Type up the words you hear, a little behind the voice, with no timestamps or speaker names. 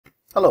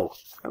Hello,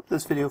 I hope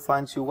this video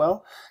finds you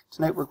well.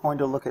 Tonight we're going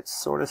to look at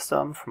sort of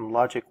sum from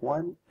Logic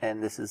 1,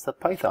 and this is the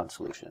Python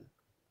solution.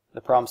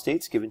 The problem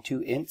states given two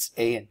ints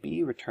a and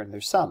b return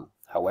their sum.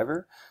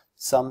 However,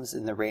 sums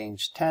in the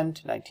range 10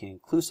 to 19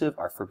 inclusive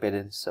are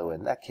forbidden, so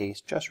in that case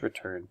just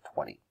return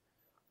 20.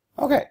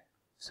 Okay,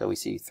 so we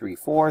see 3,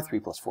 4, 3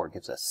 plus 4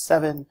 gives us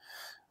 7,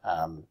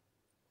 and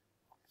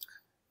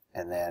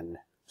then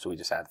so we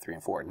just add 3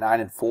 and 4. 9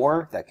 and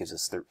 4, that gives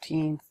us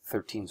 13.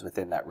 13 is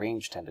within that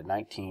range, 10 to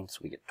 19, so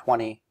we get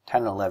 20.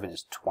 10 and 11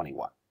 is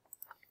 21.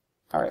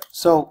 All right,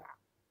 so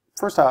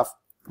first off,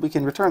 we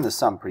can return the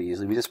sum pretty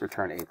easily. We just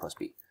return a plus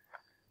b.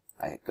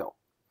 I hit go.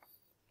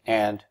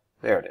 And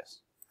there it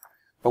is.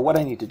 But what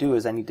I need to do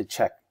is I need to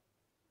check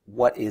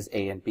what is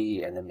a and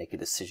b and then make a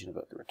decision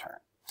about the return.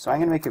 So I'm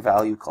going to make a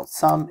value called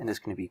sum, and it's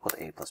going to be equal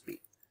to a plus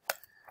b.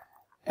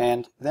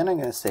 And then I'm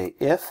going to say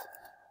if,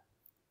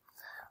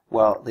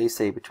 well, they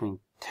say between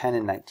 10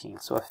 and 19.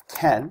 So if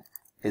 10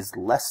 is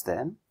less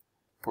than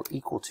or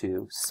equal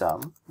to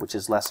sum, which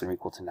is less than or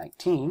equal to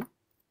 19,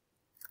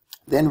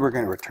 then we're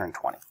going to return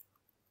 20.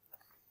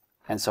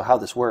 And so how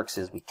this works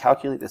is we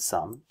calculate the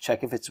sum,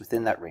 check if it's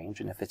within that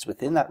range, and if it's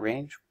within that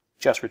range,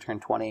 just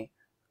return 20,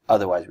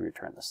 otherwise we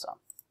return the sum.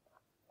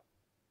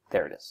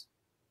 There it is.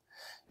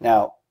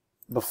 Now,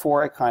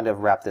 before I kind of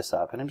wrap this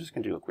up, and I'm just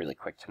going to do it really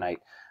quick tonight,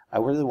 I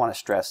really want to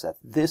stress that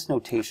this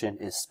notation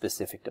is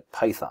specific to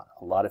Python.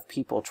 A lot of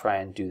people try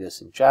and do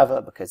this in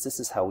Java because this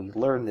is how we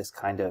learn this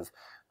kind of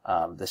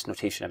this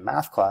notation in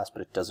math class,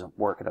 but it doesn't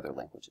work in other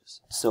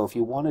languages. So if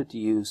you wanted to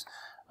use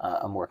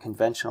a more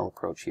conventional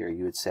approach here,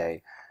 you would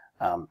say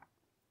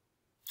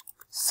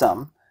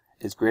sum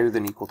is greater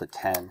than or equal to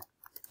 10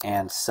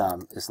 and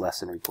sum is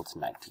less than or equal to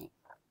 19,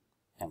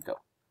 and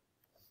go.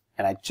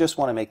 And I just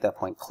want to make that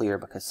point clear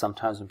because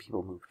sometimes when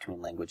people move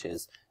between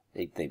languages,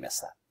 they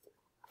miss that.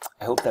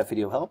 I hope that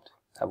video helped.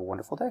 Have a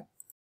wonderful day.